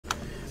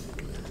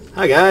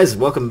Hi guys,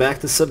 welcome back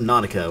to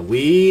Subnautica.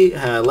 We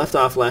left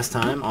off last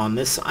time on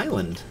this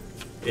island,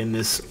 in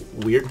this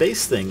weird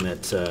base thing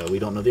that we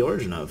don't know the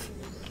origin of.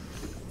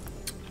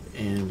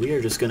 And we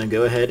are just going to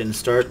go ahead and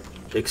start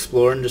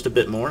exploring just a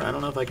bit more. I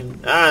don't know if I can...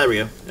 Ah, there we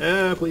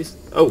go. Please.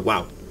 Oh,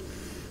 wow.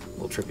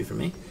 A little trippy for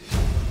me.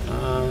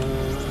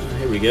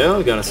 Here we go.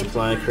 We got a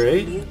supply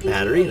crate.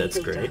 Battery, that's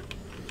great.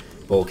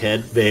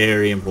 Bulkhead,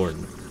 very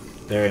important.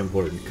 Very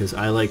important, because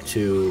I like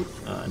to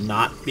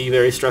not be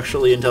very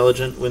structurally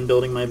intelligent when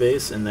building my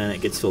base, and then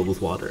it gets filled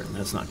with water, and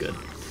that's not good.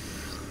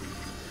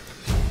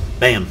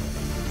 Bam.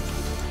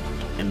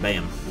 And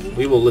bam.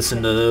 We will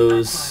listen to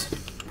those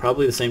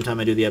probably the same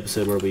time I do the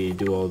episode where we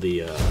do all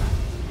the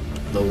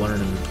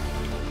learning.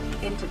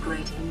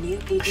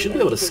 I should be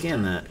able to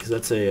scan that, because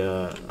that's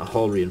a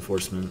hull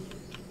reinforcement.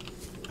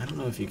 I don't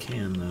know if you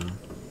can, though.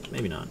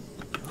 Maybe not.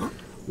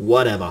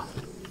 Whatever.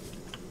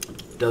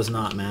 Does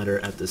not matter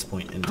at this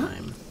point in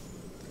time.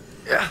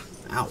 Yeah.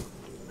 Ow.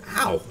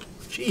 Ow.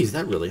 Jeez,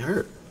 that really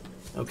hurt.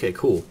 Okay,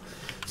 cool.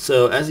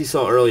 So, as you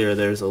saw earlier,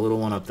 there's a little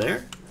one up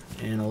there,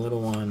 and a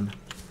little one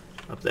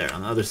up there,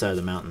 on the other side of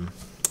the mountain.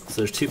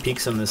 So there's two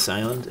peaks on this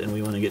island, and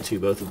we want to get to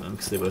both of them,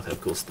 because they both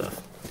have cool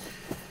stuff.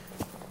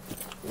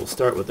 We'll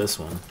start with this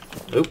one.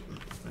 Oop.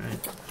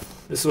 Alright.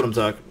 This is what I'm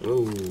talking...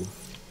 Whoa.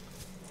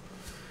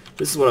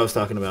 This is what I was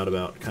talking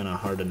about kind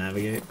of hard to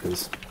navigate,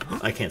 because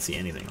I can't see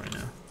anything right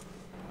now.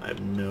 I have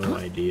no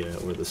idea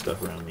where the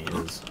stuff around me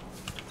is.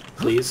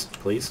 Please,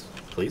 please,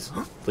 please,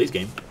 please,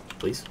 game,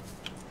 please.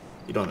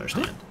 You don't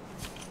understand.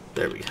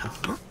 There we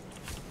go.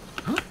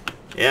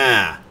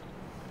 Yeah!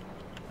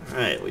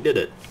 Alright, we did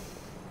it.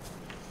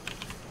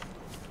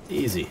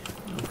 Easy.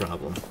 No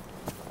problem.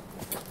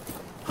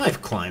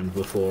 I've climbed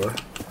before.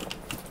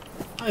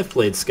 I've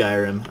played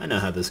Skyrim. I know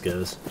how this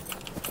goes.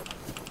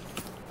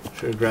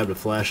 Should have grabbed a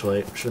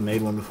flashlight. Should have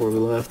made one before we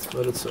left,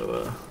 but it's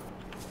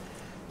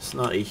it's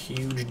not a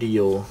huge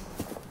deal.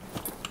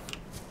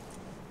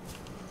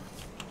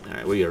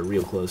 Alright, we are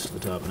real close to the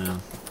top now.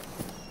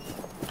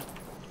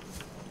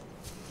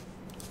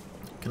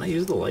 Can I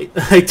use the light?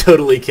 I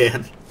totally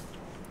can.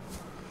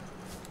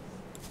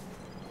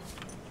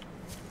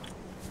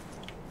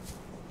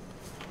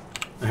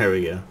 There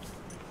we go.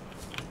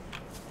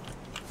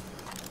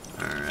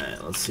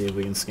 Alright, let's see if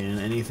we can scan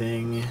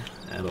anything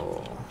at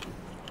all.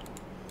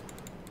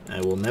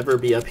 I will never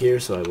be up here,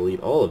 so I will eat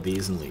all of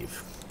these and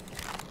leave.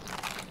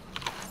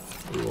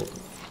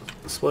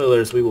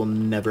 Spoilers, we will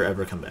never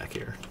ever come back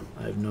here.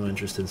 I have no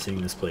interest in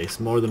seeing this place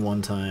more than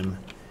one time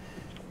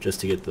just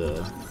to get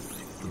the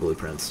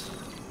blueprints.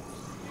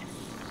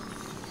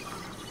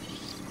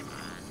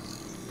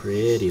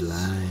 Pretty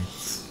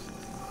lights.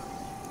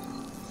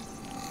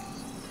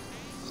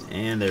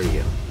 And there we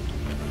go.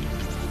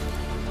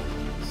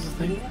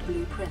 New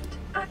blueprint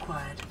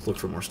acquired. Let's look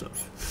for more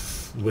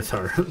stuff with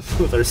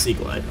our sea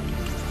glide.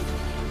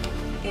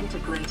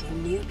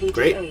 Integrating new PDA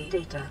Great.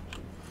 data.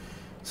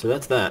 So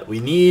that's that. We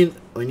need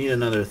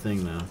another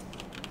thing though.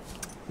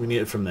 We need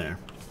it from there.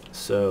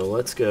 So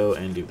let's go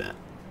and do that.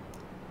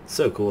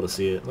 So cool to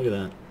see it. Look at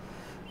that.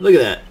 Look at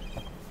that.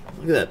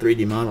 Look at that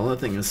 3D model. That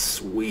thing is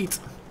sweet.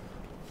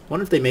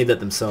 Wonder if they made that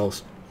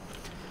themselves.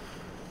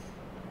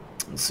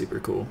 That's super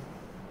cool.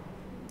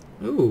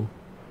 Ooh.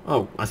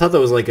 Oh, I thought that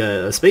was like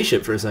a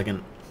spaceship for a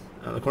second.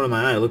 Out of the corner of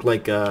my eye, it looked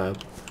like the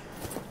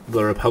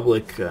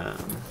Republic,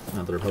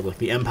 not the Republic,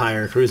 the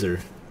Empire cruiser.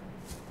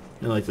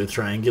 You know, like the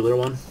triangular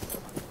one.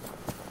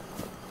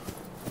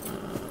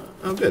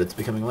 Oh good, it's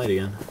becoming light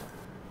again.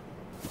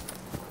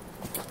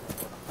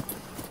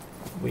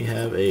 We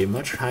have a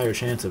much higher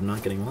chance of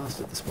not getting lost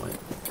at this point.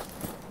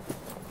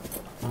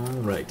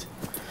 Alright.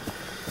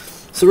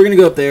 So we're going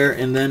to go up there,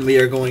 and then we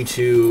are going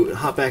to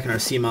hop back in our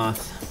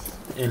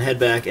Seamoth and head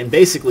back and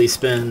basically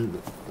spend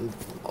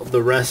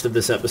the rest of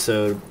this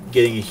episode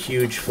getting a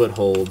huge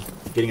foothold,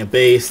 getting a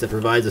base that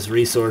provides us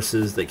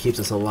resources, that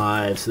keeps us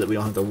alive so that we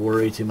don't have to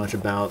worry too much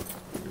about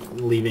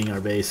leaving our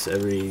base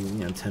every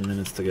 10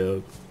 minutes to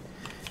go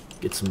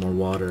get some more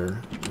water,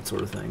 that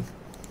sort of thing.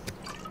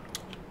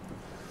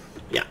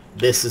 Yeah,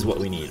 this is what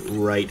we need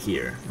right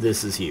here.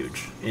 This is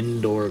huge.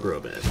 Indoor grow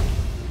bed.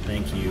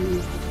 Thank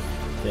you.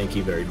 Thank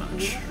you very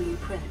much.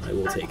 I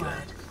will take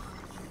that.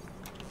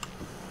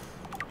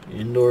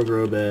 Indoor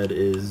grow bed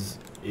is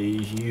a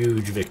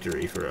huge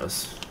victory for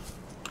us.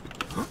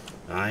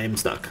 I'm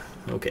stuck.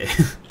 Okay.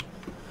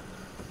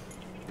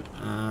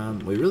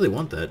 We really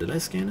want that. Did I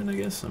scan it, I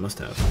guess? I must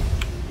have.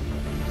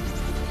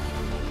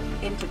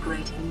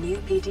 Integrating new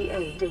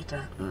PDA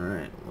data.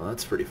 Alright, well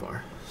that's pretty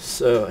far.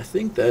 So I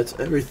think that's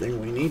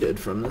everything we needed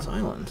from this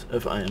island,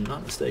 if I am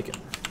not mistaken.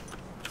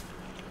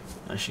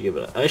 I should give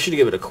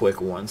it a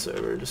quick once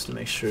over just to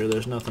make sure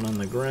there's nothing on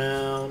the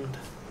ground.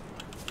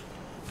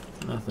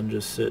 Nothing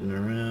just sitting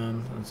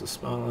around. That's the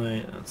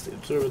spotlight, that's the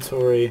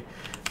observatory.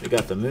 We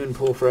got the moon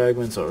pool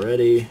fragments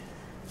already.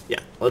 Yeah,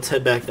 let's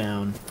head back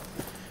down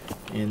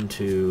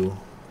into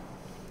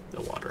the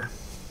water.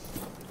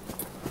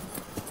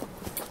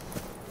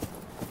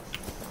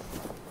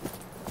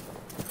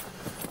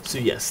 So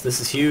yes, this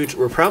is huge.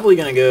 We're probably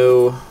going to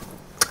go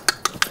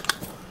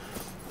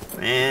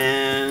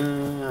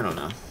And I don't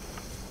know.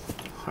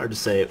 Hard to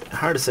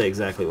say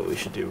exactly what we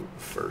should do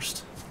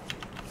first.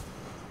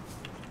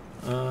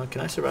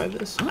 Can I survive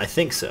this? I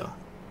think so.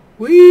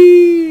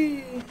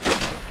 Whee!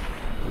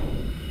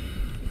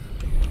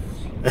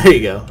 There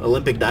you go.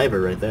 Olympic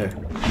diver right there.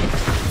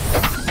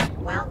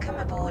 Welcome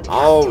aboard.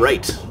 All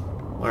right.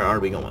 Where are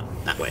we going?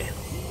 That way.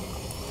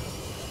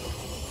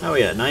 Oh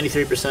yeah,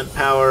 93%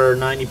 power,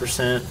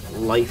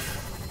 90% life.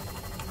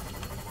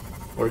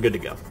 We're good to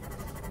go.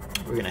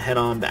 We're gonna head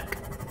on back.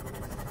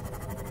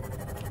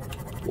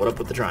 What up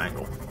with the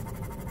triangle?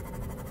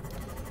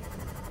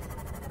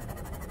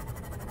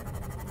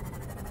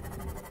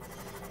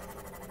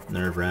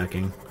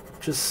 Nerve-wracking.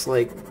 Just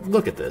like,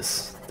 look at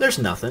this. There's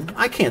nothing.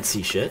 I can't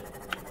see shit.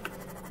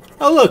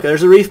 Oh look,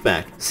 there's a reef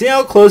back. See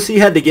how close he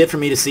had to get for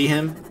me to see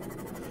him?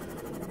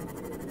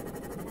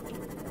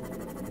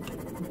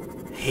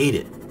 Hate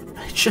it.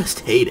 I just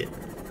hate it.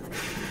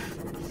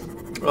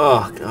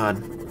 Oh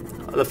god.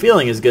 The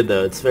feeling is good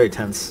though. It's very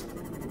tense.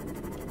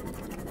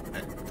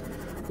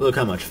 Look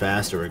how much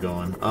faster we're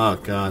going. Oh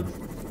god.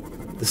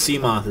 The sea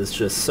moth is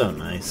just so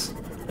nice.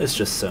 It's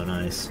just so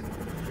nice.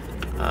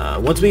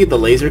 Once we get the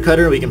laser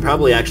cutter, we can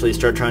probably actually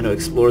start trying to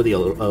explore the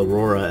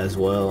aurora as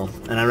well.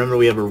 And I remember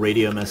we have a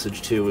radio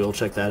message too. We'll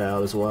check that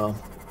out as well.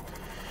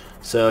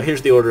 So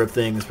here's the order of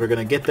things. We're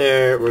gonna get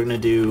there. We're gonna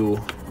do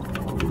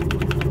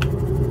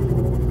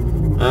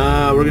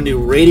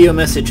radio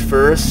message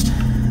first.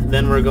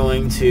 Then we're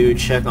going to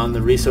check on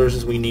the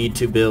resources we need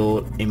to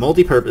build a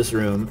multi-purpose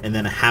room and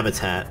then a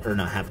habitat, or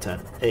not habitat,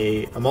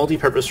 a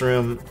multi-purpose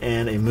room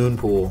and a moon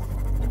pool.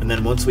 And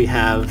then once we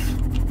have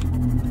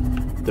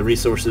the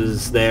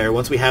resources there,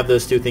 once we have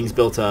those two things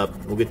built up,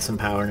 we'll get some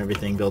power and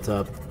everything built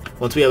up.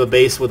 Once we have a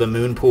base with a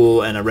moon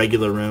pool and a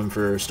regular room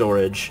for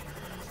storage,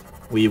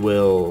 we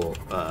will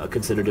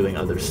consider doing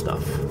other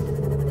stuff.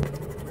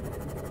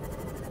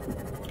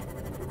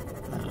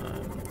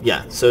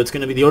 Yeah, so it's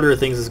going to be, the order of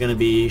things is going to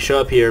be show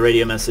up here,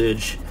 radio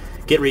message,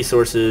 get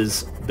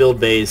resources, build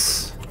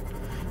base,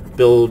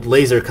 build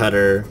laser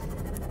cutter,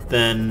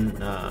 then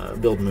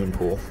build moon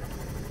pool.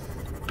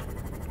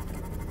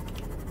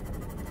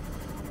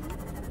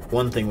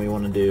 One thing we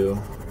want to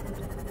do...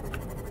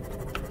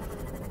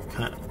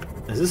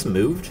 Has this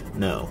moved?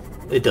 No,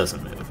 it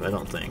doesn't move, I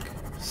don't think.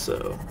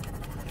 So,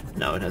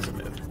 no, it hasn't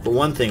moved. But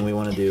one thing we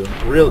want to do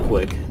real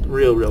quick,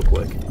 real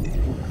quick,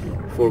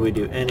 before we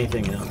do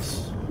anything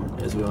else,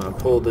 is we want to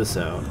pull this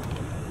out.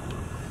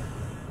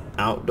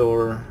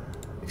 Outdoor,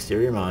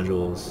 exterior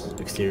modules,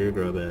 exterior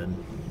grow bed.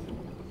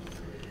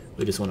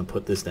 We just want to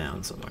put this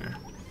down somewhere.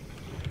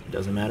 It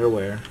doesn't matter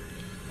where.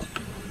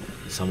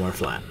 Somewhere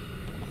flat.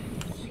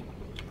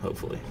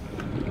 Hopefully.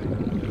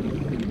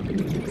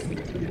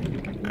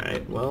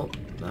 Alright, well,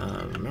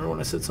 remember when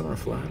I said somewhere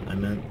flat? I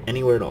meant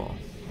anywhere at all.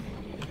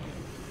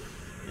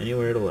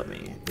 Anywhere to let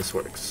me. This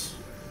works.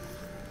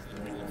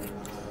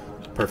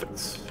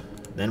 Perfect.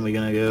 Then we're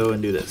gonna go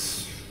and do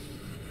this.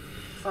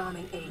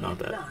 Farming alien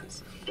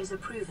plants is a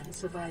proven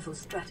survival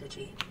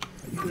strategy.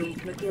 Great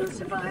McGill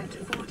survived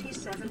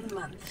 47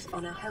 months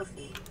on a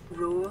healthy,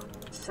 raw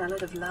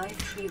salad of live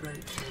tree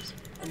roaches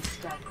and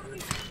stag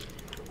root.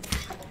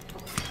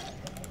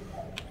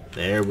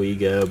 There we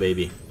go,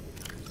 baby.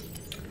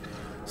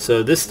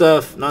 So this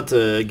stuff, not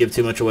to give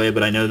too much away,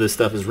 but I know this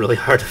stuff is really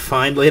hard to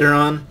find later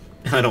on.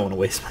 And I don't want to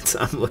waste my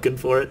time looking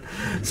for it.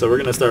 So we're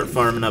gonna start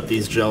farming up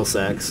these gel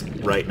sacks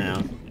right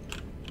now.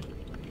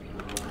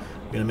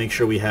 We're gonna make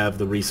sure we have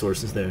the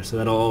resources there, so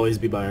that'll always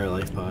be by our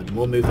life pod. And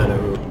we'll move that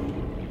over.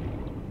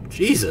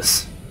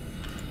 Jesus!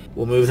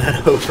 We'll move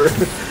that over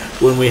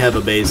when we have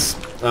a base,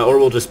 or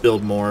we'll just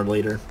build more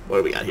later. What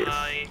do we got here?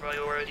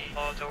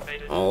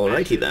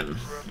 Alrighty then.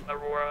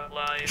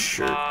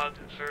 Sure.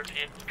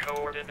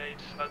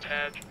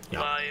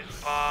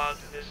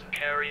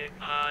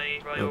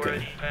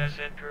 Okay.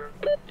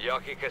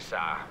 Yoki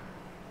Kasa.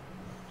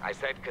 I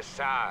said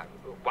Kasa.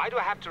 Why do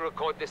I have to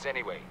record this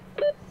anyway?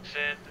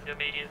 Send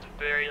immediate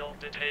burial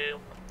detail.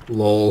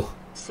 Lol.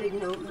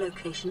 Signal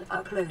location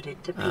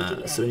uploaded to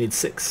PDA. So we need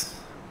 6.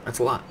 That's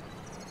a lot.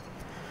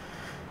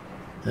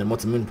 And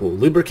what's a moon pool?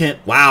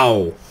 Lubricant.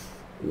 Wow.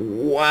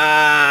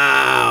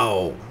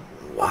 Wow.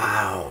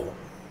 Wow.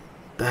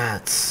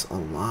 That's a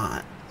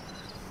lot.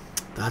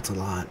 That's a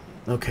lot.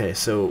 Okay,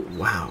 so,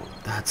 wow.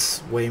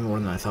 That's way more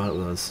than I thought it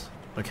was.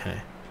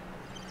 Okay.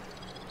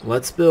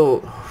 Let's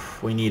build...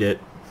 We need it.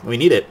 We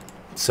need it.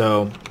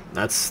 So,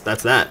 that's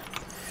that.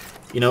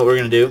 You know what we're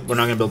going to do? We're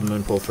not going to build the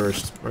moon pool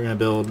first. We're going to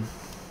build...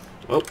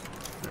 Oh,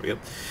 there we go.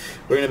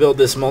 We're going to build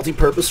this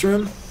multi-purpose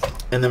room,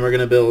 and then we're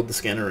going to build the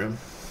scanner room,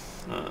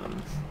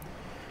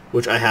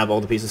 which I have all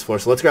the pieces for.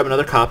 So let's grab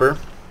another copper.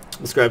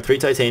 Let's grab 3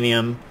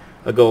 titanium,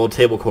 a gold,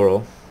 table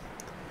coral,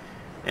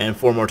 and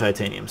 4 more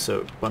titanium.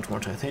 So a bunch more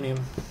titanium.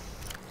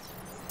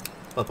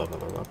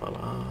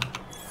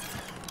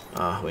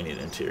 Ah, we need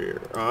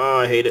interior. Oh,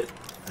 I hate it.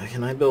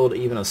 Can I build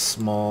even a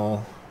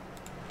small...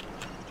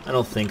 I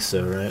don't think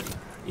so, right?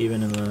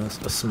 Even in a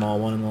small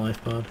one in the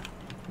life pod?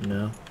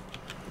 No.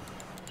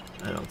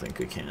 I don't think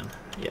we can.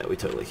 Yeah, we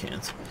totally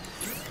can't.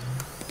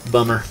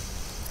 Bummer.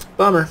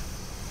 Bummer.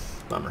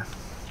 Bummer.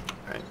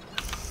 Alright.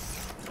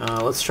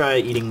 Let's try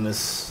eating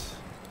this.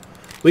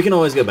 We can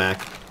always go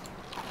back.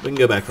 We can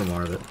go back for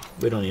more of it.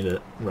 We don't need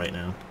it right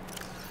now.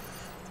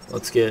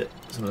 Let's get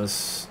some of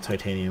this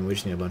titanium. We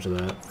just need a bunch of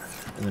that.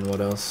 And then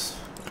what else?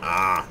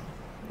 What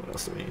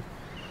else do we need?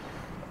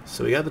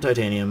 So we got the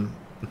titanium,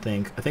 I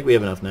think we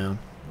have enough now.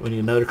 We need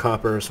another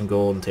copper, some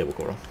gold, and table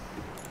coral.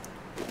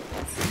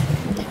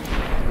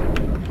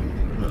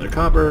 Another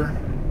copper.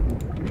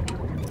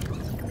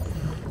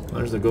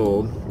 There's the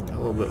gold.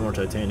 A little bit more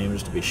titanium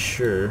just to be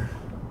sure.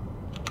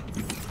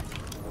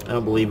 I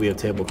don't believe we have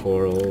table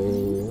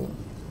coral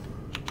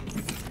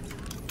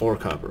or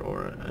copper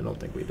ore. I don't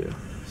think we do.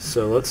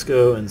 So let's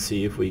go and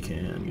see if we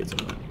can get some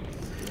of that.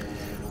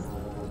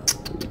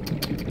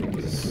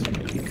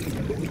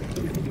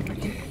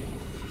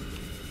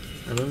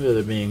 I remember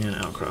there being an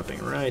outcropping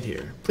right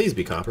here. Please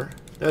be copper.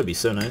 That would be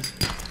so nice.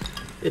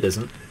 It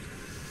isn't.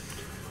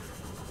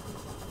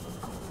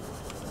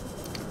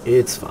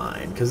 It's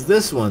fine, because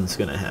this one's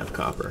going to have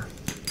copper.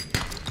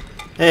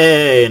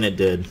 Hey, and it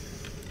did.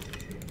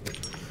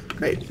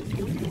 Great.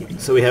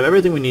 So we have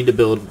everything we need to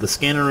build the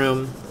scanner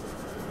room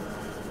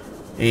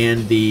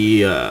and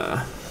the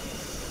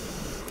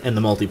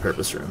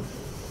multi-purpose room.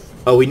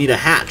 Oh, we need a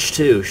hatch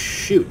too.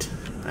 Shoot.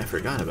 I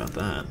forgot about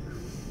that.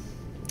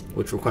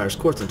 Which requires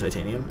quartz and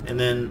titanium. And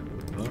then,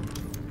 well,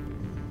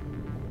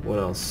 what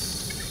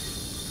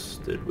else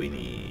did we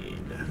need?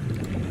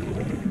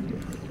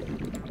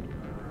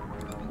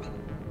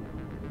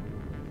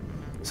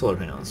 Solar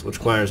panels, which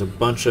requires a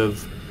bunch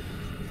of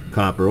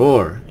copper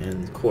ore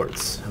and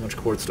quartz. How much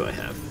quartz do I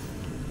have?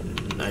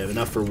 I have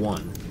enough for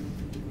one,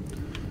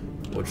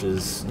 which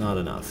is not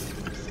enough.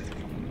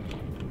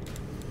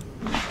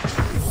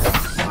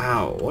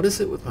 Wow, what is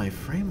it with my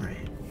frame rate?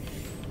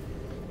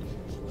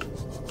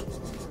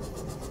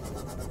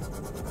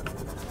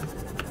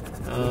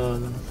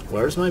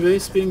 Where's my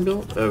base being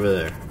built? Over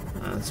there.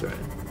 That's right.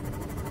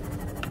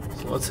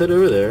 So let's head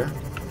over there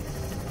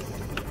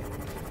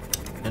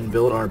and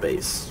build our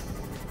base.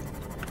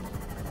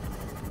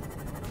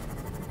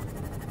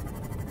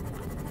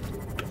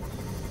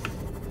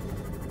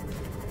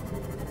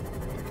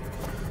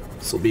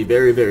 This will be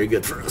very, very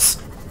good for us.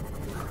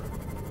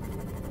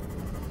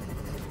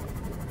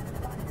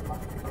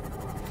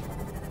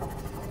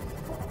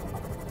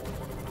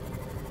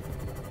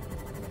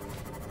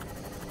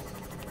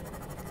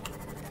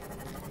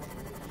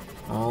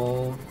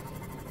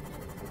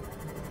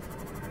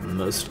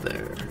 Almost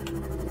there.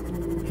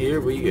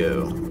 Here we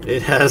go.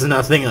 It has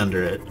nothing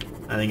under it.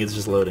 I think it's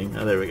just loading.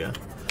 Oh, there we go.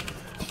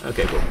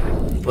 Okay, cool.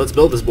 Let's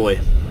build this boy.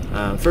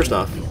 First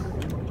off,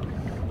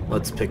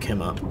 let's pick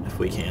him up if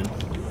we can,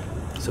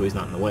 so he's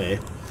not in the way.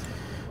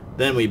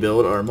 Then we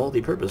build our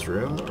multi-purpose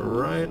room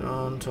right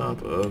on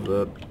top of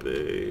the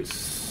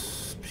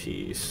base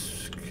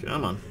piece.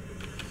 Come on.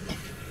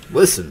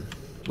 Listen.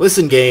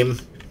 Listen, game.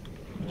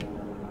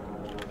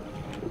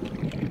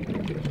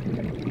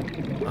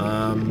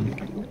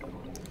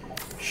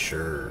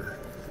 Sure.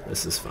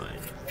 This is fine.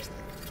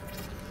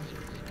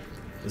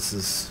 This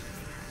is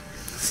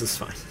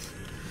fine.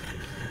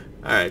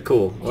 Alright,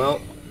 cool. Well,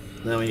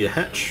 now we need a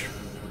hatch.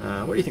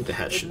 What do you think the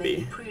hatch should be? It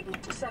may be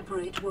prudent to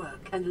separate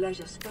work and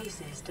leisure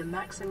spaces to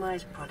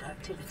maximize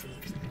productivity.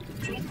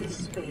 Treat this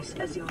space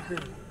as your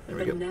home,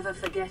 but never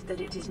forget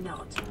that it is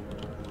not.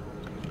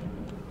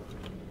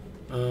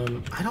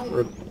 I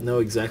don't know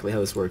exactly how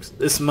this works.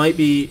 This might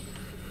be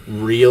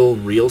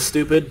real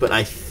stupid, but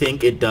I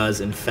think it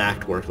does in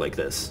fact work like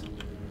this.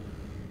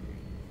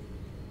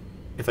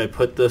 If I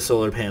put the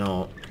solar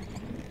panel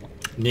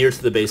near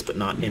to the base but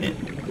not in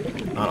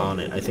it, not on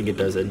it, I think it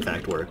does in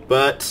fact work.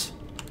 But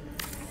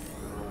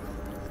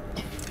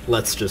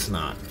let's just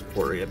not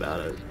worry about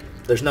it.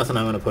 There's nothing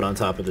I'm going to put on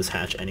top of this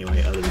hatch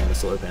anyway other than the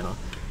solar panel.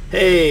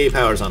 Hey,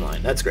 power's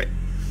online. That's great.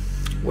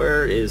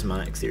 Where is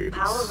my exterior piece?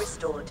 Power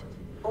restored.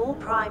 All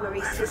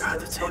primary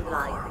systems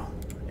online.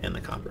 And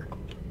the copper.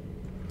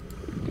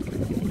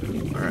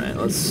 Alright,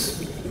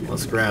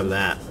 let's grab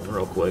that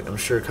real quick. I'm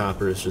sure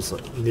copper is just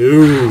like,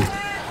 no!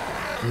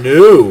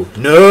 No!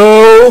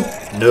 No!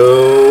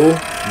 No!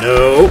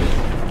 No!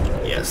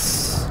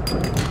 Yes.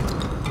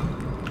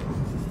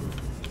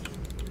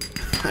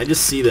 I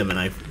just see them and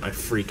I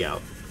freak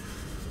out.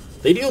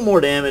 They deal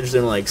more damage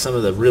than like some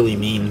of the really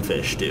mean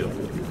fish do.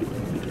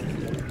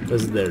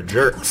 Because they're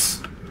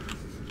jerks.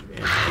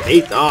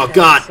 Oh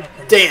god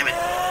damn it!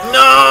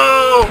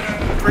 No!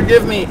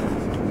 Forgive me!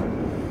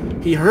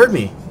 He heard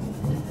me.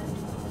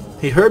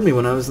 He heard me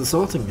when I was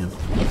insulting him.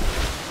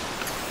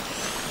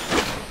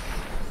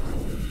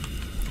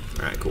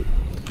 Alright, cool.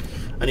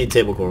 I need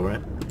table coral,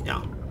 right?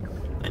 Yeah.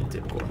 I need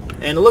table coral.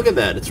 And look at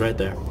that, it's right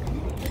there.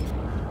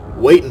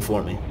 Waiting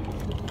for me.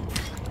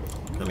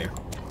 Come here.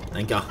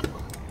 Thank ya.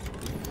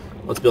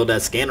 Let's build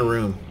that scanner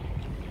room.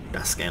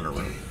 Das scanner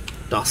room.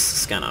 Das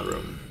scanner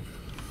room.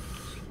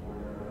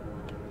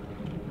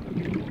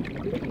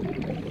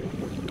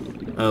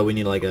 Oh, we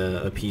need like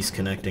a piece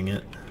connecting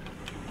it.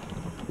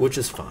 Which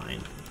is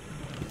fine.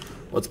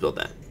 Let's build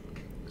that.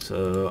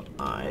 So,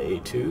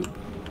 I-tube.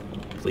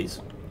 Please.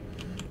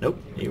 Nope,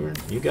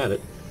 you got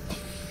it.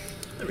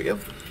 There we go.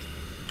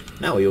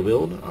 Now we'll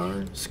build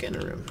our scanner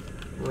room.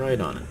 Right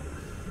on it.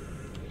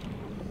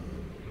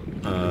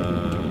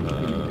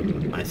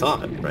 I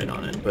thought right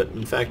on it, but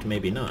in fact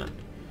maybe not.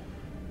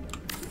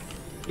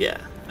 Yeah,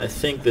 I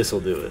think this will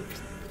do it.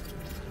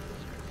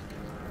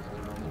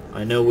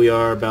 I know we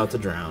are about to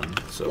drown,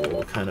 so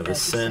we'll kind of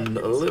ascend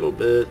a little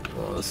bit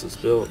while this is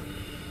built.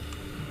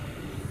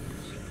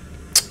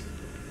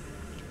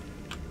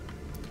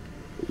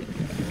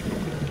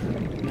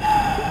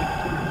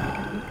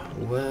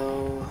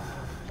 Well,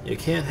 you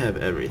can't have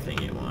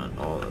everything you want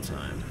all the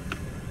time.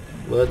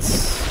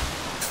 Let's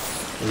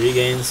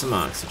regain some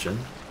oxygen.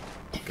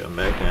 Come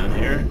back down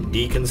here,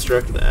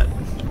 deconstruct that.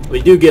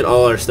 We do get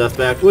all our stuff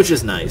back, which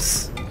is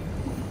nice.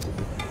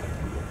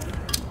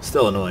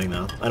 Still annoying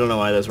though. I don't know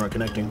why those weren't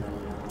connecting.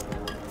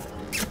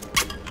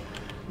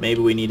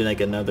 Maybe we need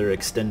like another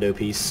extendo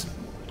piece.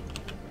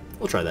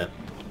 We'll try that.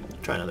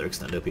 Try another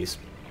extendo piece.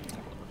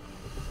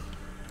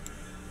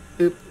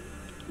 Oop.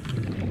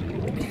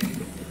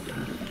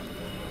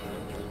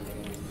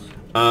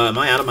 Am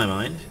I out of my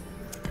mind?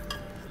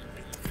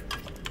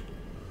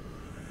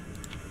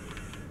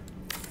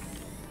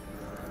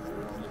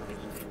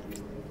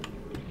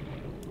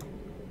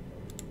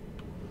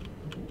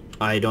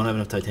 I don't have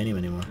enough titanium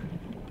anymore.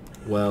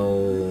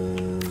 Well,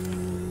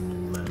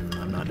 then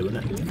I'm not doing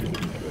it.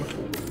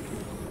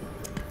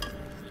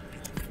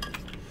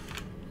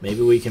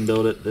 Maybe we can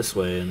build it this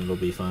way and it'll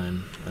be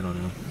fine. I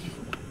don't know.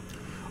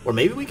 Or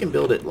maybe we can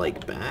build it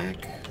like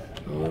back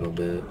a little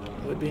bit.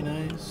 Would be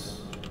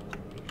nice.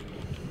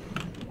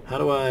 How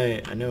do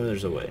I know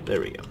there's a way. There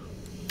we go.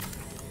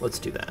 Let's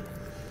do that.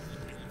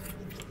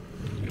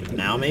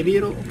 Now maybe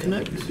it'll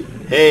connect?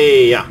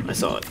 Hey, yeah, I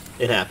saw it.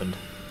 It happened.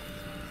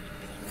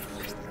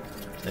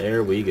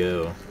 There we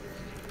go.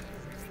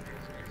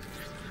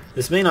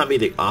 This may not be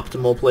the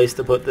optimal place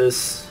to put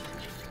this.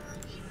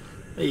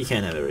 You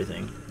can't have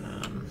everything.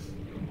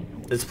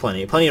 There's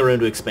plenty of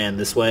room to expand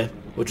this way,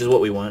 which is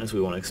what we want. Is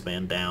we want to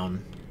expand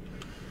down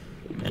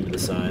and to the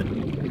side.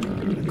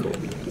 Cool.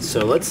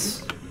 So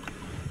let's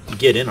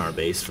get in our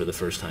base for the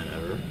first time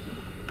ever.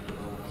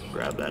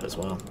 Grab that as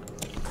well.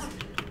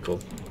 Cool.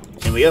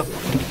 In we go.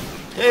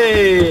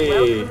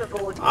 Hey!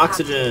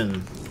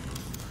 Oxygen!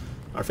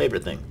 Our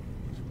favorite thing.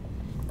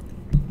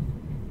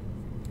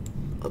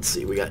 Let's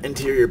see, we got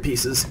interior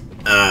pieces.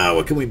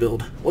 What can we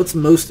build? What's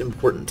most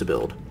important to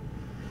build?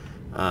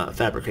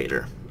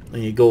 Fabricator. I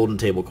need gold and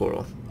table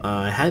coral.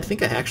 I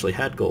think I actually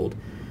had gold.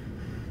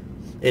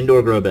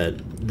 Indoor grow bed.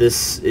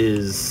 This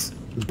is,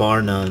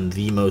 bar none,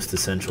 the most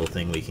essential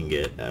thing we can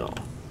get at all.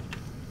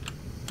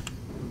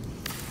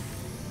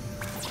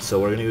 So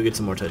we're gonna go get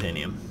some more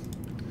titanium.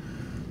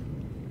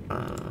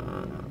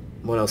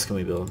 What else can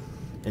we build?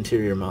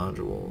 Interior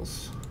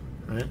modules,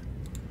 right?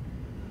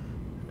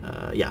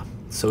 Yeah.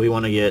 So we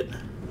want to get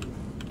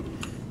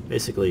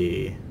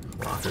basically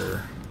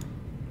locker.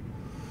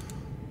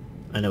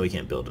 I know we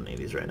can't build any of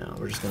these right now.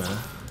 We're just gonna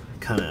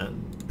kind of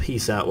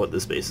piece out what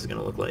this base is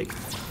gonna look like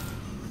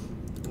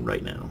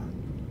right now.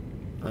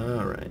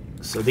 Alright,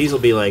 so these will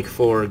be like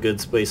 4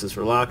 good spaces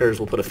for lockers.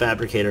 We'll put a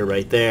fabricator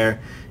right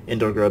there,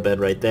 indoor grow bed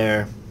right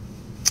there.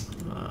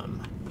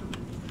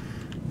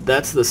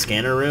 That's the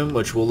scanner room,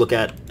 which we'll look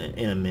at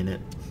in a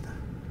minute.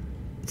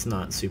 It's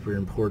not super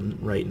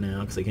important right now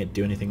because I can't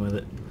do anything with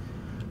it.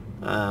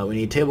 We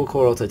need table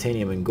coral,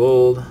 titanium, and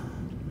gold.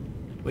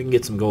 We can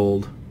get some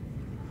gold.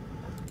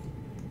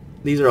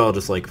 These are all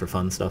just like for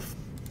fun stuff.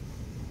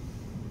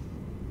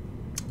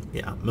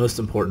 Yeah, most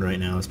important right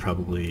now is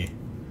probably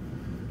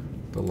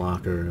the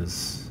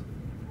lockers.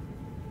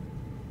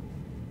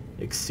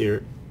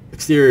 Exterior,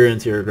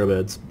 interior grow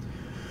beds.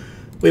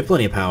 We have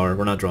plenty of power.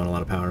 We're not drawing a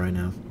lot of power right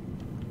now,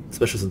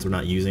 especially since we're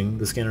not using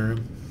the scanner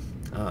room.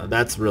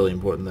 That's really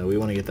important though. We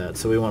want to get that.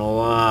 So we want a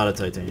lot of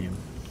titanium.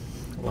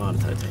 A lot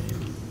of titanium.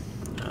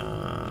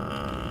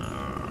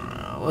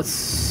 Let's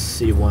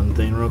see one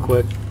thing real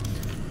quick.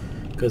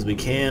 Because we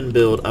can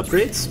build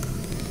upgrades.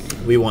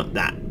 We want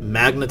that.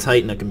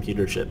 Magnetite and a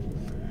computer chip.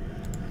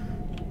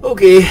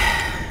 Okay.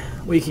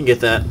 We can get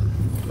that.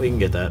 We can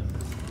get that.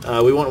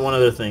 We want one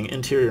other thing.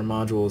 Interior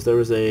modules. There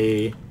was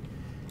a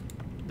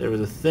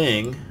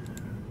thing.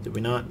 Did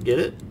we not get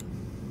it?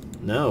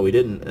 No, we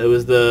didn't. It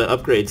was the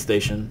upgrade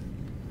station.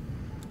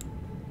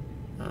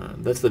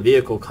 That's the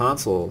vehicle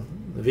console.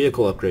 The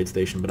vehicle upgrade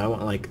station, but I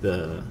want like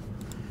the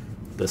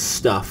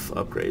stuff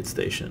upgrade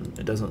station.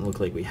 It doesn't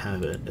look like we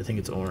have it. I think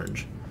it's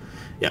orange.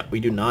 Yeah, we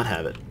do not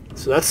have it.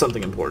 So that's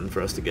something important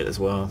for us to get as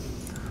well.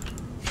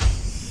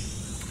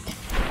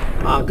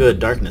 Ah, good.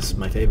 Darkness,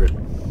 my favorite.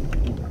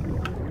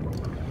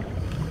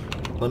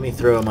 Let me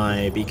throw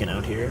my beacon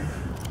out here.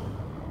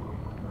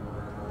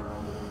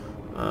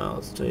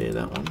 Let's tell you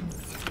that one.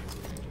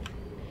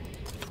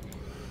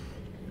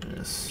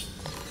 Yes.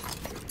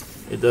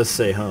 It does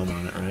say home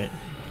on it, right?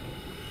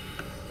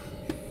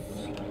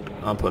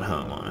 I'll put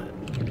home on it.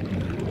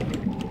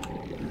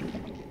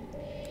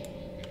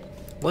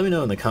 Let me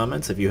know in the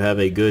comments if you have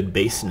a good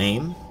base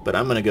name, but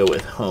I'm going to go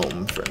with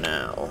home for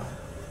now.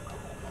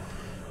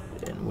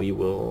 And we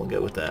will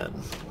go with that.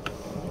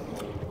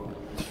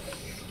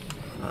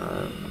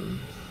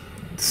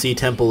 Sea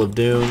Temple of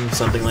Doom,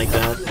 something like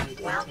that.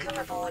 Welcome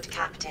aboard,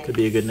 Captain. Could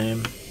be a good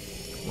name.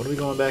 What are we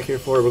going back here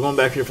for? We're going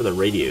back here for the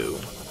radio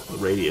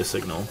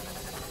signal.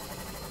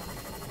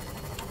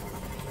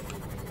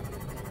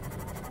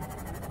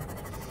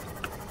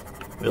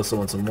 We also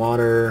want some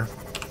water.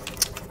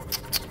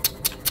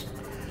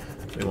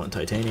 We want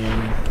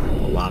titanium.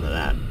 A lot of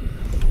that.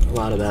 A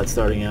lot of that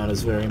starting out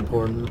is very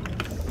important.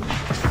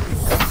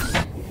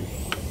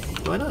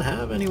 Do I not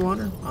have any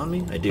water on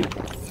me? I do.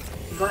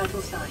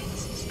 Vital signs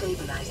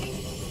stabilizing.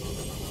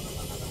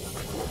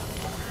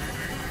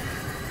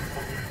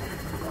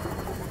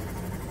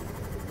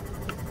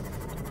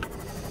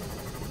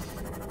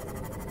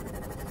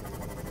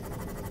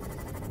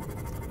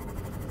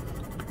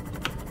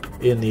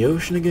 In the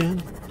ocean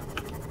again.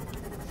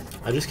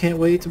 I just can't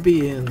wait to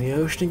be in the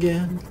ocean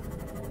again.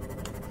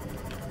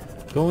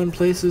 Going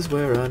places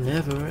where I've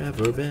never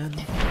ever been.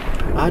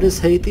 I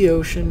just hate the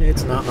ocean,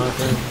 it's not my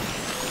friend.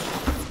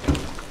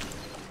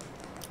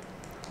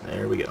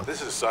 There we go.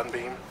 This is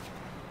Sunbeam.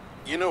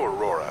 You know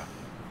Aurora.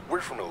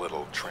 We're from a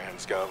little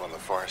transgov on the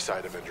far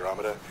side of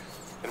Andromeda,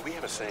 and we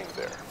have a saying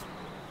there.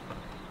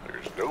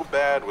 There's no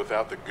bad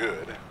without the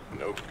good,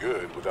 no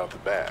good without the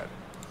bad.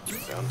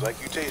 Sounds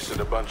like you tasted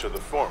a bunch of the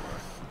former.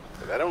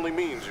 But that only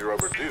means you're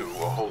overdue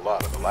a whole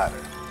lot of the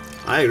latter.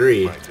 I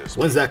agree.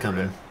 When's that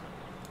coming?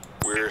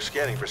 We're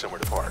scanning for somewhere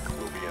to park.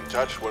 We'll be in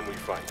touch when we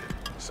find it.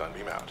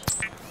 Sunbeam out.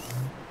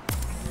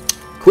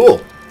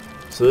 Cool.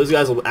 So those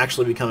guys will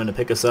actually be coming to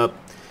pick us up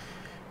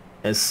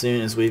as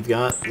soon as we've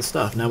got the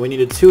stuff. Now we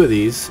needed 2 of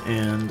these,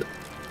 and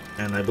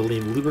I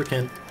believe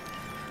lubricant.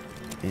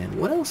 And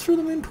what else for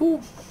the moon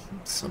pool?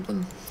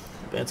 Something.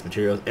 Advanced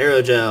materials.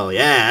 Aerogel.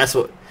 Yeah, that's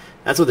what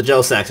the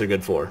gel sacks are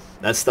good for.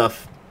 That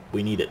stuff,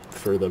 we need it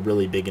for the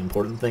really big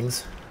important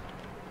things.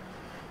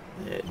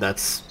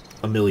 That's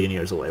a million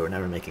years away. We're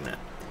never making that.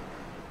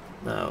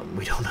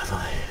 We don't have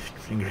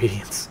the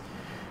ingredients.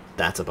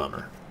 That's a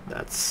bummer.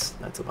 That's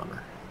a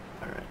bummer.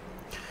 Alright.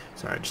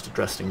 Sorry, just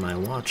adjusting my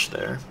watch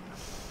there.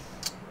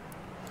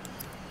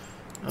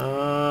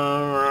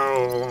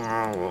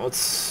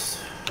 Let's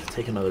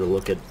take another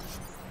look at...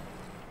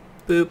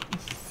 Boop.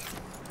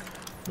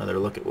 Another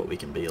look at what we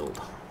can build.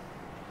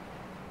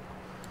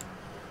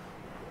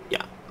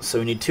 Yeah, so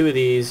we need 2 of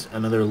these,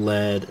 another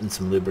lead, and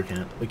some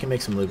lubricant. We can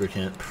make some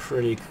lubricant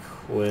pretty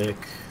quick.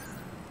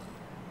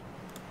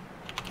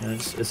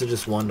 Is it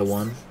just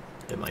 1-to-1?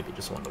 It might be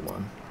just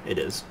 1-to-1. It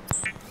is.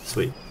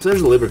 Sweet. So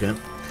there's the lubricant.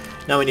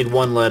 Now we need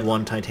 1 lead,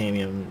 1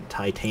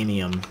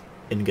 titanium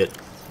ingot.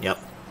 Yep.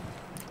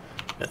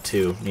 Got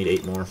 2. Need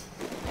 8 more.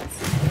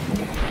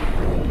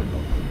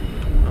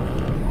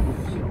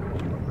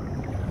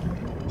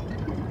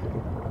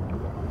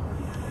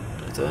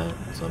 Is that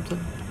something?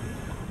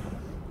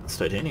 It's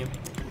titanium.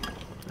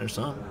 There's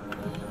some.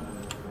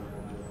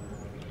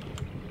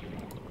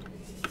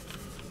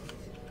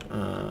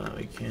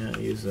 We can't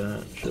use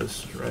that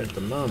just right at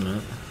the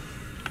moment.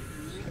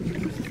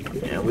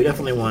 Yeah, we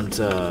definitely want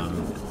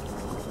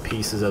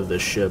pieces of the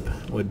ship.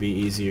 Would be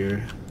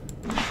easier.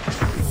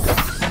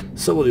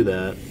 So we'll do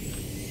that.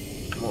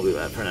 We'll do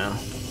that for now.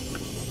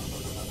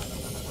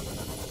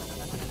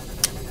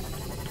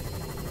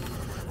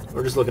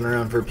 We're just looking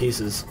around for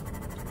pieces.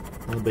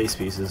 Little base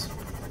pieces.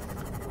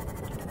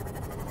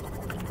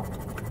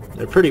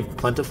 They're pretty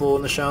plentiful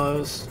in the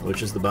shallows,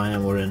 which is the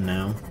biome we're in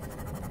now.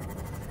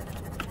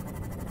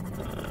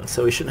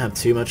 So we shouldn't have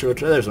too much of a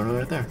trouble. There's one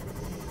right there.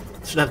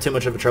 Shouldn't have too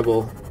much of a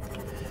trouble.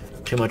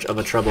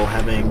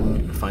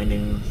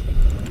 Finding.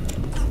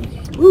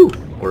 Woo!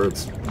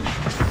 Words.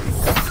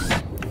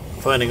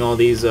 Finding all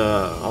these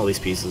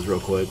pieces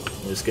real quick.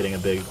 Just getting a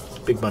big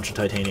bunch of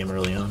titanium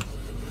early on.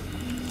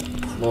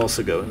 We'll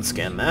also go and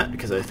scan that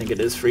because I think it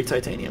is free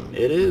titanium.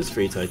 It is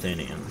free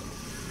titanium.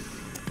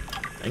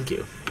 Thank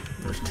you.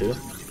 There's 2.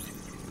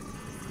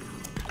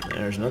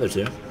 There's another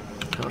 2.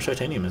 How much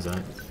titanium is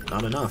that?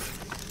 Not enough.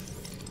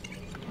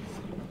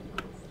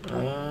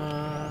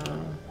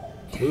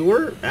 We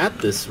were at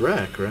this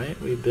wreck, right?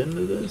 We've been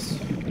to this?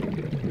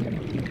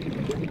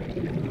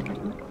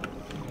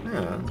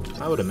 Yeah,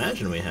 I would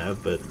imagine we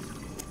have, but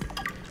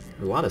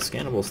a lot of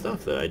scannable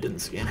stuff that I didn't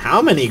scan.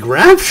 How many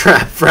grab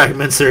trap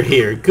fragments are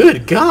here?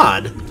 Good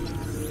God!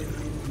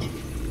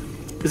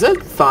 Is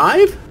that 5?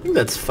 I think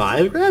that's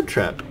 5 grab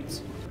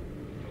traps.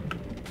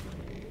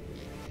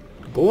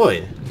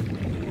 Boy.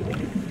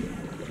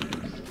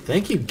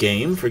 Thank you,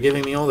 game, for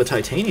giving me all the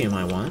titanium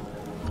I want.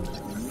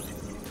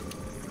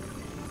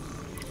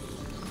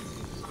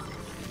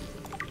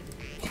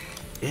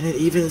 And it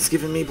even is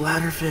giving me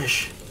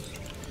bladderfish.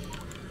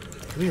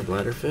 Come here,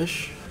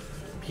 bladderfish.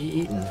 Be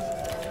eaten.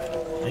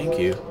 Thank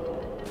you.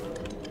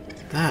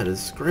 That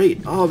is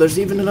great. Oh, there's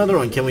even another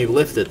one. Can we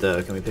lift it,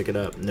 though? Can we pick it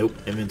up? Nope.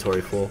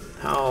 Inventory full.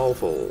 How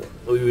full?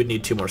 We would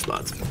need 2 more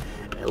spots.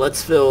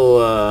 Let's fill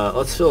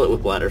it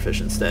with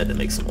bladderfish instead and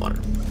make some water.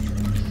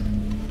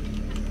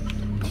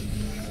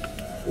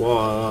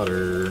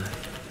 Water.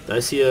 Did I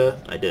see a...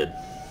 I did.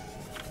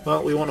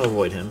 Well, we want to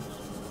avoid him.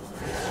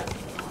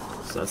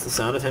 So that's the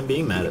sound of him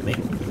being mad at me.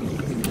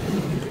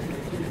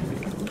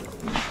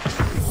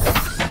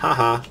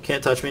 Haha,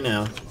 can't touch me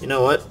now. You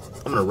know what?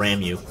 I'm gonna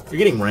ram you. You're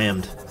getting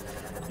rammed.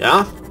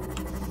 Yeah?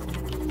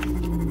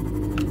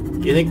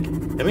 You think...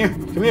 Come here,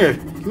 come here,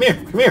 come here,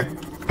 come here.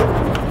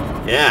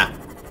 Yeah.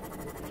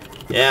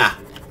 Yeah.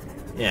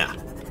 Yeah.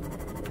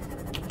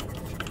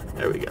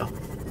 There we go.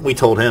 We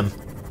told him.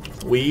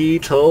 We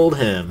told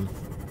him.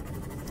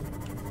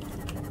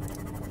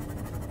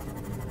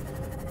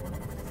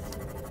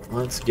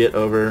 Let's get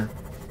over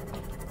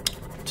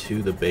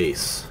to the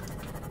base.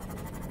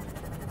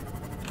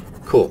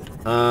 Cool.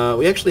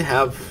 We actually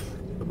have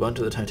a bunch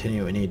of the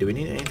titanium we need. Do we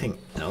need anything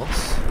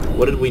else?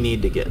 What did we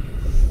need to get?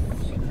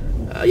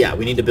 Yeah,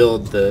 we need to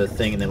build the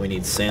thing, and then we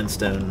need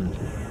sandstone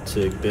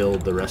to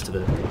build the rest of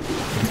it.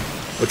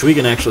 Which we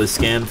can actually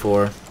scan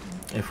for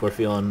if we're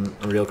feeling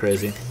real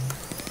crazy.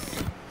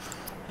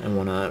 And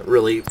want to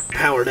really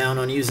power down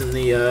on using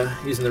the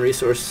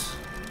resource.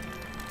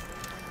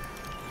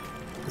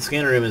 The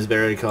scanner room is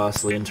very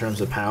costly in terms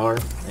of power,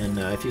 and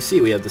if you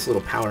see, we have this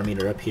little power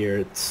meter up here.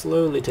 It's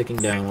slowly ticking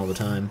down all the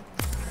time.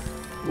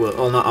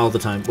 Well, not all the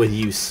time, with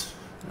use.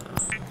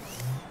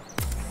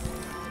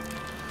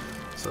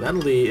 So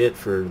that'll be it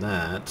for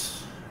that.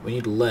 We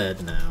need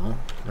lead now,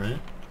 right?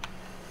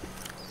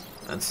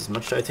 That's as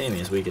much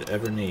titanium as we could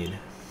ever need.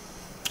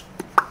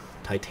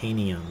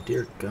 Titanium,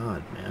 dear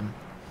God, man.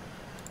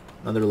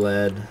 Another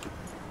lead,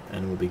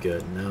 and we'll be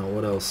good. Now,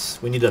 what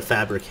else? We need a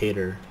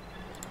fabricator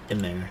in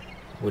there,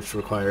 which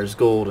requires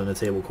gold and a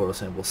table coral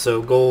sample.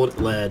 So gold,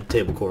 lead,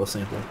 table coral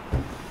sample.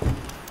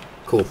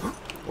 Cool.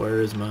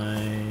 Where is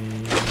my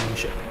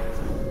ship?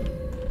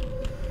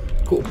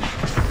 Cool.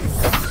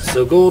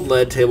 So gold,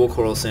 lead, table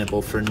coral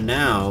sample. For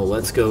now,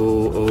 let's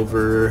go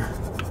over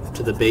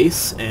to the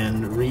base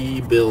and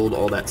rebuild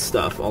all that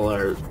stuff, all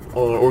our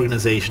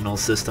organizational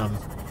system.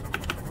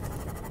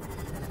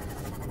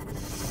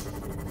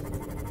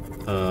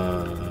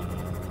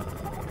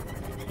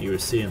 You were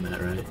seeing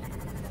that, right?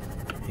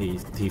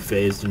 He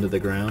phased into the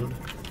ground.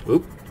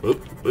 Whoop,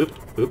 whoop, whoop,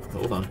 whoop.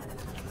 Hold on.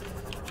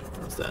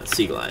 What's that?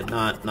 Sea glide.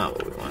 Not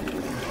what we want.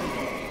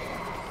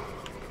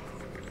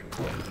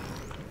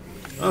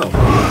 Oh.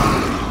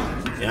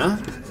 Yeah?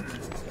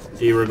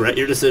 Do you regret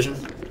your decision?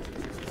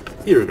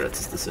 He regrets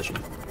his decision.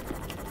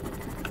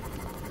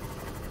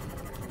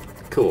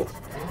 Cool.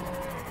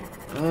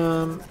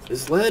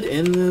 Is lead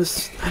in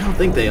this? I don't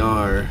think they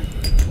are.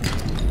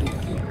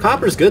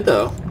 Copper's good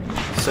though.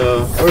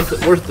 So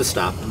worth the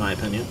stop, in my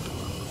opinion.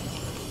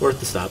 Worth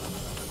the stop.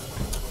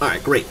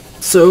 Alright, great.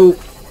 So,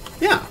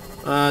 yeah.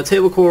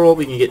 Table coral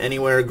we can get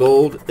anywhere.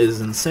 Gold is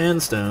in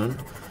sandstone,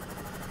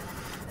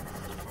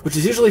 which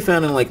is usually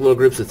found in like little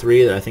groups of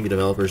 3 that I think the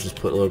developers just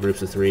put little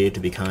groups of 3 to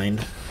be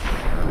kind.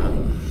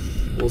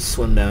 We'll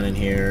swim down in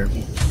here,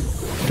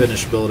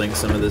 finish building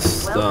some of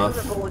this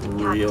stuff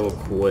real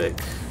quick.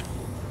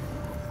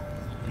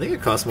 I think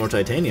it costs more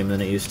titanium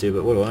than it used to,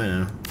 but what do I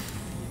know?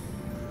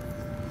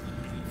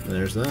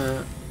 There's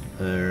that.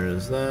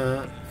 There's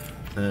that.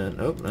 And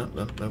nope.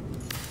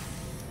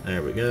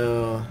 There we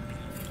go.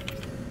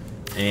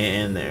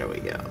 And there we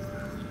go.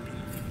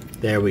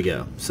 There we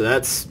go. So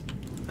that's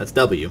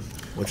W,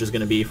 which is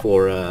going to be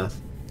for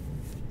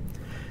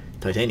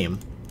titanium,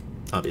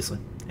 obviously,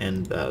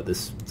 and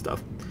this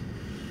stuff.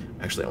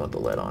 Actually, I want the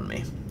lead on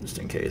me, just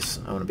in case.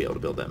 I want to be able to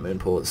build that moon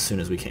pool as soon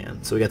as we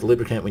can. So we got the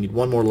lubricant. We need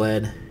one more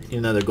lead. Need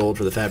another gold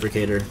for the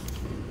fabricator.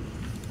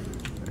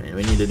 And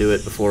we need to do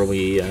it before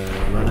we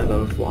run out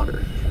of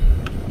water.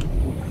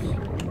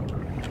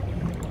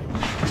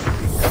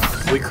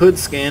 We could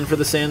scan for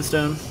the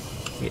sandstone.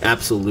 We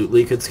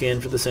absolutely could scan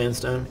for the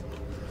sandstone.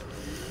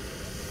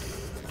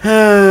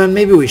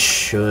 Maybe we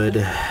should.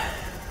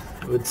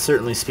 It would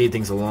certainly speed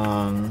things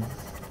along.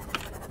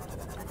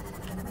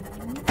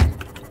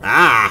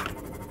 Ah!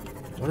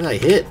 What did I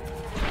hit?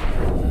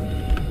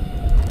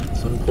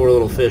 Some poor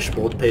little fish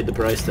both paid the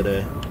price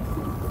today.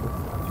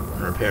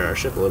 And repair our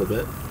ship a little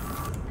bit.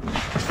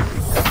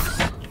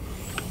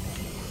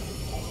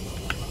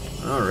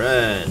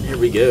 Alright, here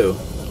we go.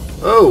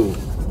 Oh!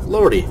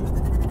 Lordy!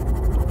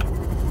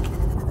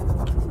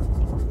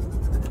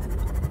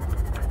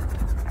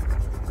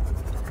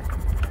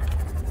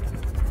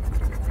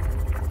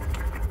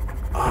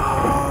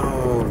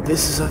 Oh,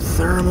 this is a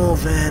thermal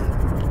vent.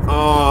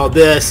 Oh,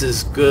 this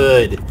is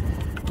good.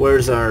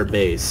 Where's our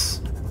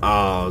base?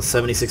 Oh,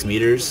 76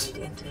 meters.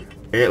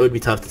 It would be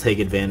tough to take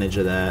advantage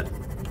of that.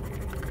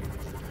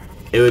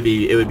 It would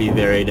be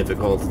very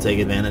difficult to take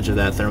advantage of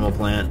that thermal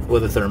plant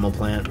with a thermal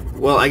plant.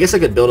 Well, I guess I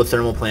could build a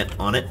thermal plant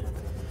on it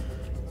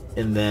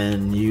and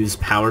then use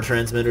power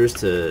transmitters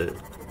to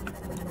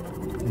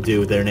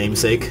do their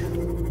namesake.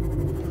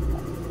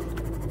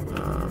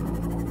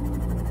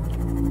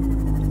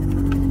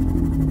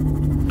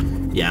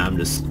 Yeah, I'm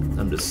just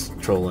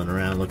trolling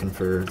around looking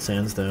for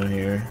sandstone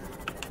here.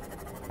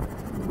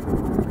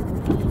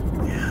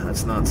 Yeah,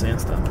 that's not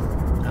sandstone.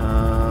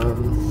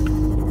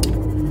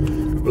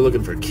 We're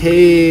looking for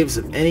caves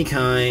of any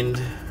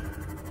kind.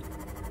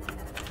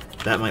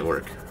 That might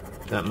work.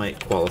 That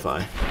might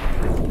qualify.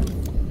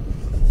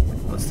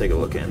 Let's take a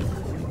look in.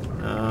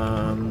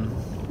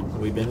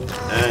 We've been...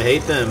 I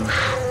hate them.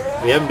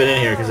 We haven't been in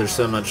here because there's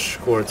so much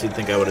quartz. You'd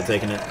think I would have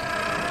taken it.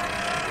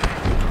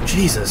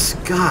 Jesus,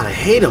 God, I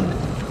hate them.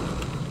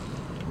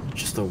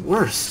 Just the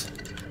worst.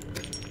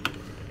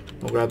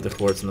 We'll grab the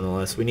quartz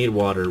nonetheless. We need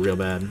water real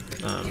bad.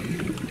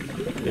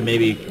 It may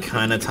be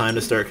kind of time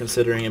to start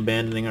considering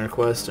abandoning our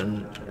quest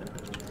and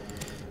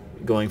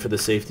going for the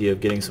safety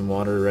of getting some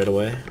water right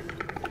away.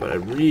 But I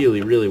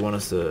really, really want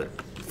us to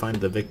find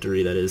the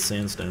victory that is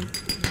sandstone.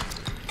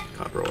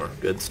 Copper ore.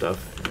 Good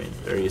stuff. I mean,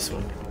 very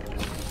useful.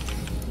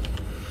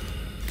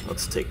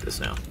 Let's take this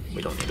now.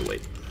 We don't need to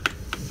wait.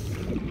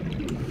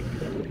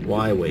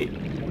 Why wait?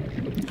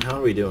 How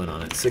are we doing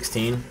on it?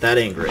 16? That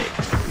ain't great.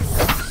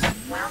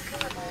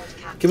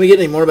 Can we get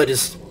any more by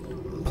just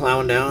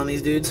plowing down on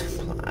these dudes?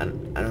 I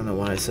don't know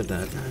why I said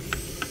that.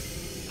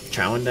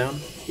 Chowing down?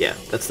 Yeah,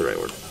 that's the right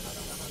word.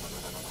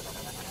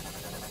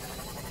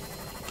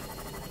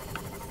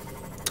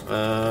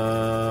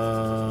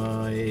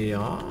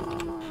 Yeah.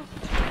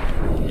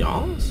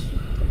 Yas?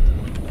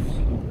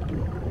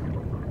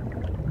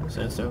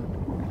 Sandstone?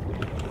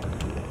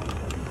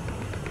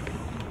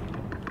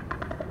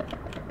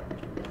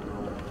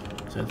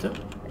 Sandstone?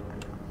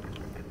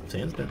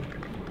 Sandstone.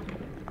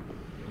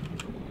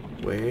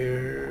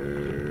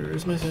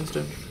 Where's my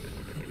sandstone?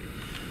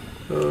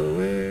 Oh,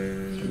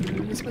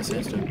 where's my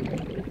sandstone?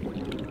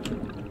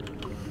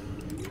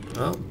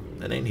 Oh,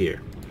 that ain't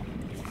here.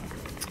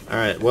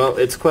 Alright, well,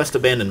 it's quest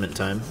abandonment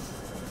time.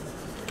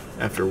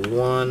 After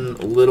one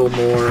little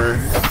more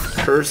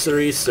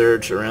cursory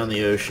search around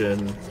the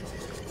ocean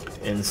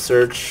in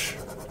search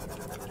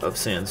of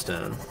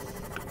sandstone.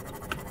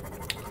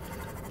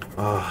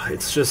 Oh,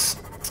 it's just...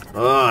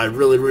 Oh, I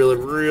really, really,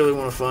 really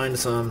want to find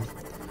some.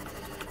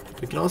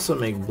 We can also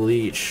make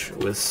bleach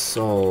with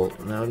salt,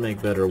 and that would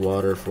make better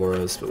water for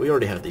us, but we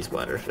already have these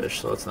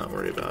bladderfish, so let's not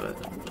worry about it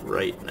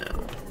right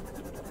now.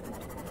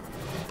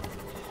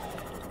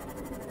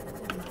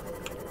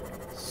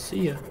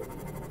 See ya.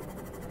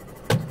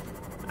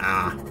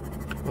 Ah.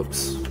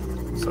 Whoops.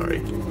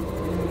 Sorry.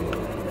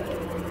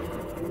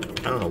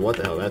 I don't know what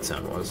the hell that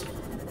sound was.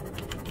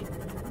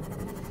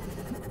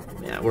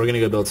 Yeah, we're gonna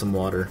go build some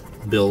water.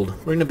 We're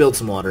gonna build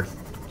some water.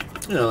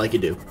 You know, like you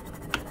do.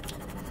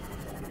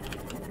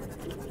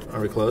 Are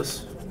we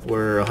close?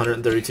 We're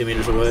 132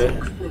 meters away.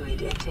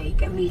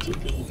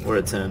 We're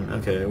at 10.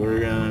 Okay, we're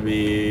gonna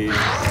be...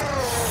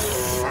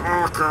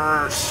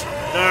 Fuckers!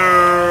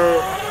 No!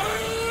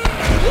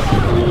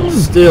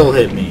 Still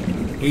hit me.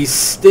 He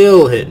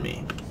still hit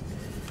me.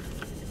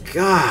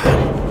 God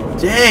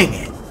dang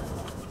it!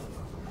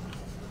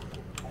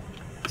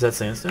 Is that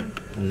sandstone?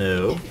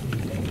 No.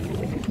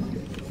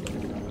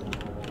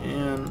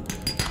 And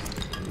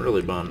I'm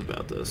really bummed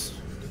about this.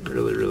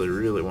 Really, really,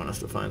 really want us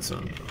to find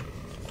some.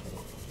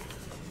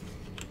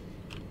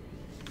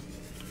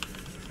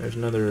 There's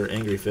another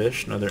angry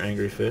fish. Another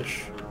angry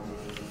fish.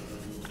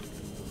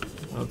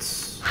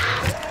 Let's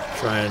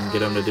try and get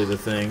them to do the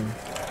thing.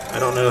 I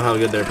don't know how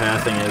good their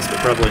pathing is, but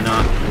probably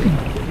not.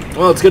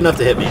 Well, it's good enough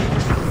to hit me.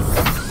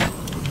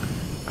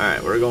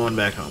 Alright, we're going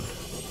back home.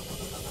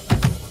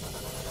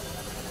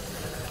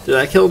 Did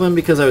I kill them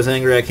because I was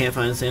angry I can't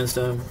find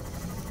sandstone?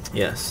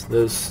 Yes,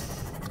 those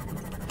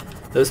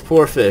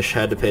poor fish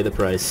had to pay the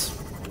price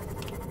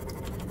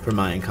for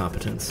my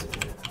incompetence.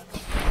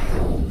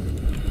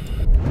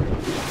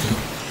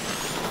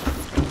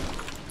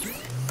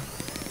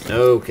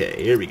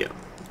 Okay, here we go.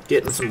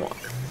 Getting some water.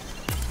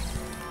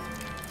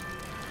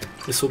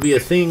 This will be a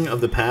thing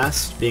of the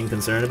past, being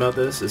concerned about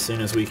this, as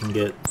soon as we can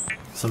get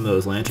some of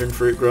those lantern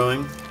fruit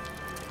growing.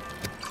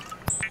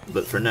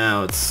 But for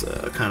now, it's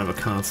kind of a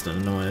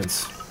constant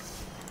annoyance.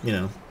 You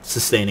know,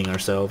 sustaining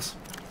ourselves.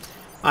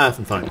 I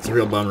often find it's a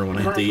real bummer when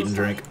I have to eat and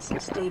drink.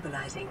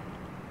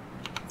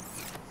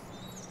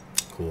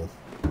 Cool.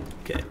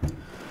 Okay.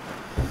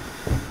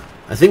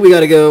 I think we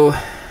gotta go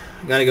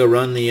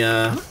run the,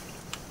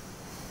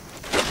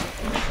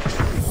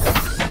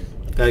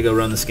 Gotta go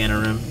run the scanner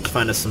room.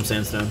 Find us some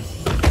sandstone.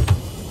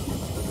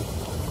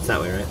 It's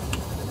that way, right?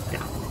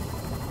 Yeah.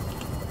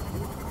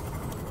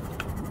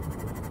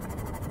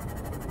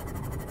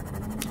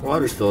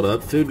 Water's filled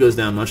up. Food goes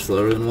down much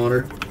slower than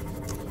water.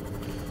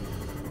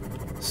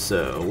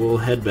 So we'll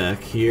head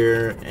back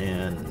here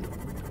and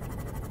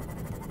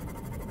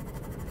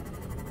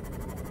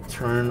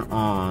turn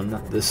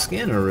on the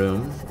scanner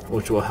room,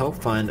 which will help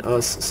find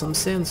us some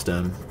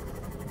sandstone.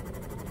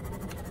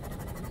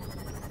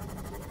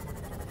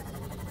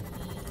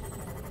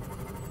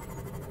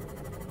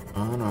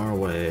 On our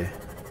way.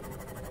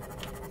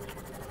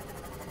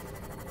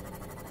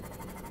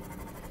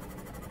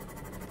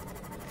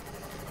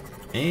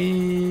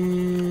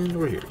 And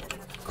we're here.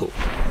 Cool.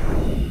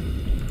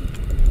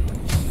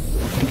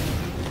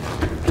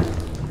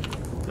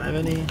 Do I have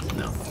any?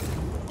 No.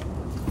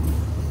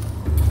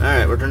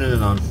 Alright, we're turning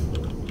it on.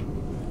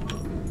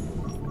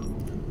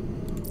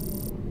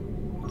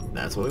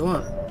 That's what we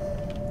want.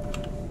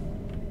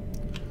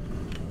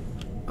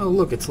 Oh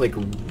look, it's like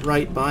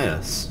right by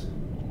us.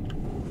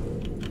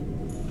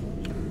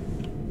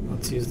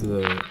 Let's let's use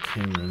the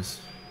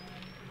cameras.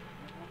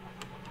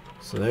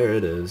 So there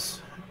it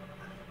is.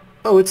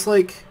 Oh, it's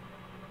like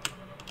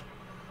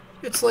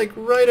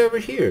right over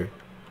here.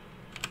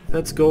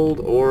 That's gold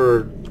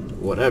or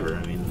whatever.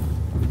 I mean,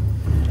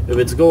 if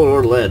it's gold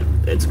or lead,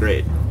 it's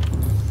great.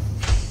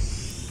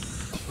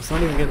 Let's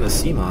not even get the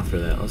sea moth for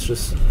that. Let's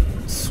just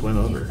swim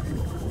over.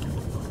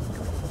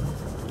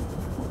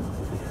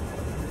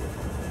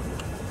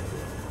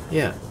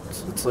 Yeah,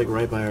 it's like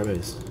right by our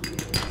base.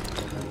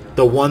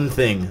 The one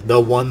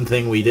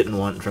thing we didn't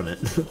want from it.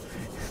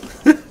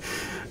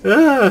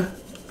 Ah!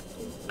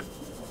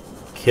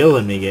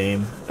 Killing me,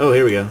 game. Oh,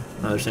 here we go.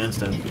 Another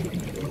sandstone.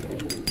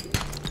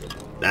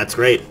 That's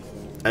great.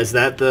 Is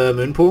that the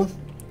moon pool?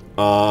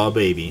 Aw,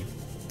 baby.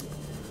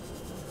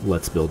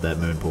 Let's build that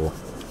moon pool.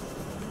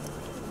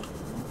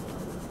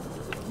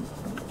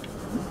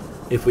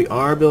 If we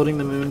are building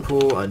the moon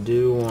pool, I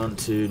do want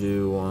to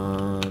do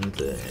one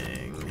thing.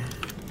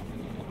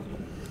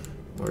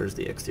 Where's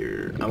the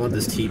exterior? I want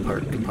this T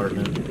part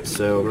compartment.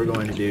 So we're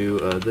going to do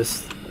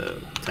this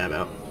tab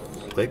out.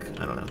 Click?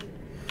 I don't know.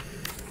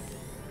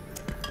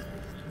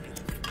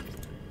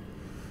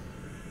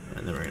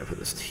 And then we're going to put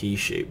this T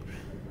shape.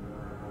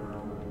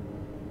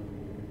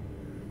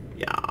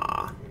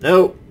 Yeah.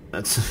 No!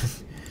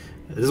 That's...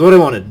 This is what I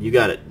wanted. You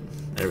got it.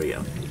 There we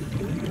go.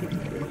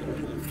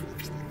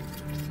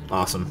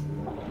 Awesome.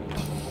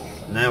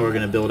 Now we're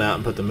going to build out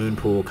and put the moon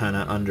pool kind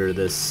of under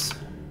this.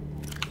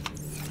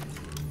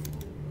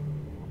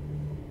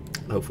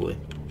 Hopefully.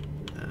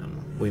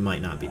 We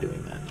might not be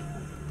doing that.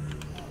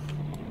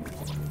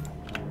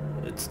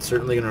 It's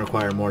certainly going to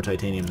require more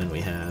titanium than we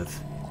have.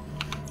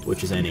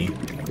 Which is any.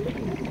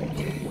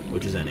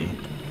 Which is any.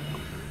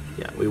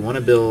 Yeah, we want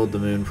to build the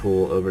moon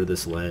pool over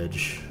this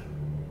ledge.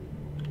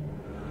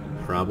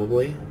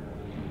 Probably.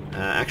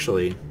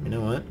 Actually, you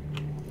know what?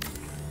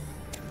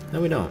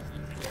 No, we don't.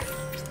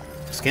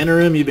 Scanner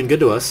room, you've been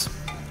good to us.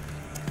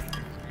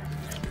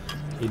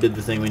 You did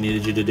the thing we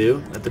needed you to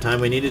do at the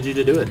time we needed you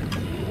to do it.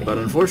 But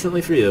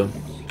unfortunately for you,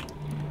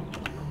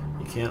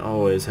 you can't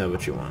always have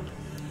what you want.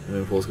 The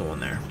moon pool's going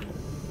there.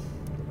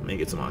 Let me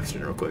get some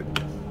oxygen real quick.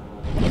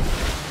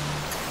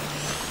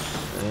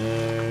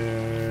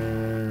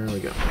 There we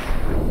go.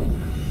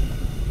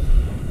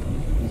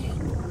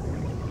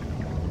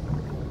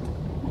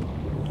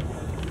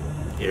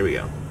 Here we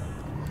go.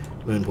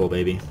 Moon pool,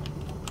 baby.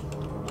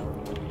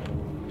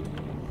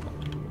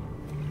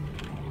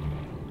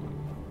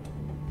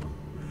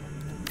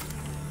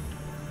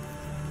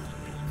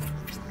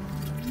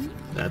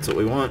 That's what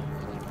we want.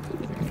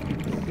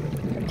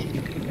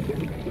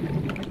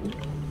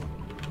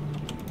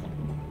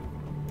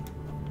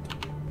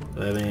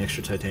 Do I have any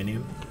extra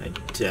titanium? I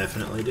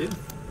definitely do.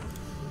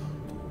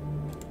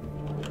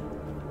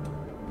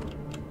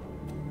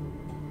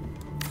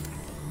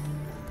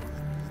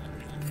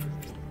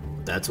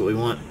 That's what we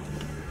want.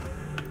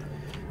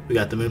 We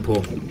got the moon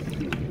pool.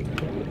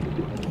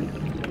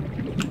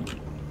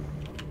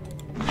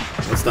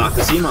 Let's dock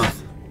the sea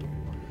moth.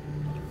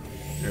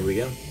 There we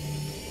go.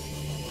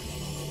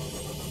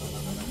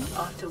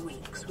 After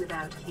weeks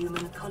without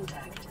human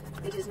contact,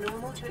 it is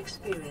normal to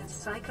experience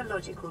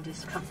psychological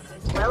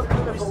discomfort.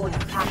 Welcome aboard,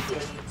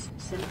 Captain.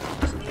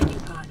 Symptoms may be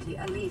partly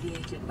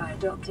alleviated by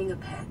adopting a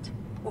pet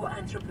or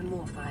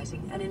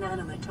anthropomorphizing an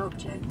inanimate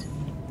object.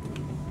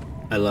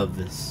 I love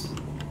this.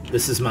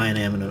 This is my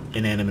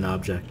inanimate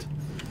object.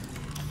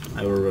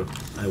 I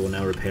will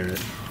now repair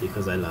it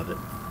because I love it.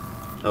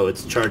 Oh,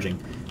 it's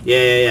charging.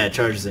 Yeah, it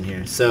charges in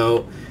here.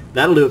 So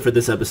that'll do it for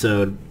this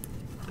episode.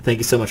 Thank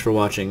you so much for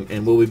watching,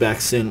 and we'll be back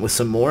soon with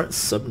some more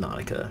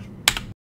Subnautica.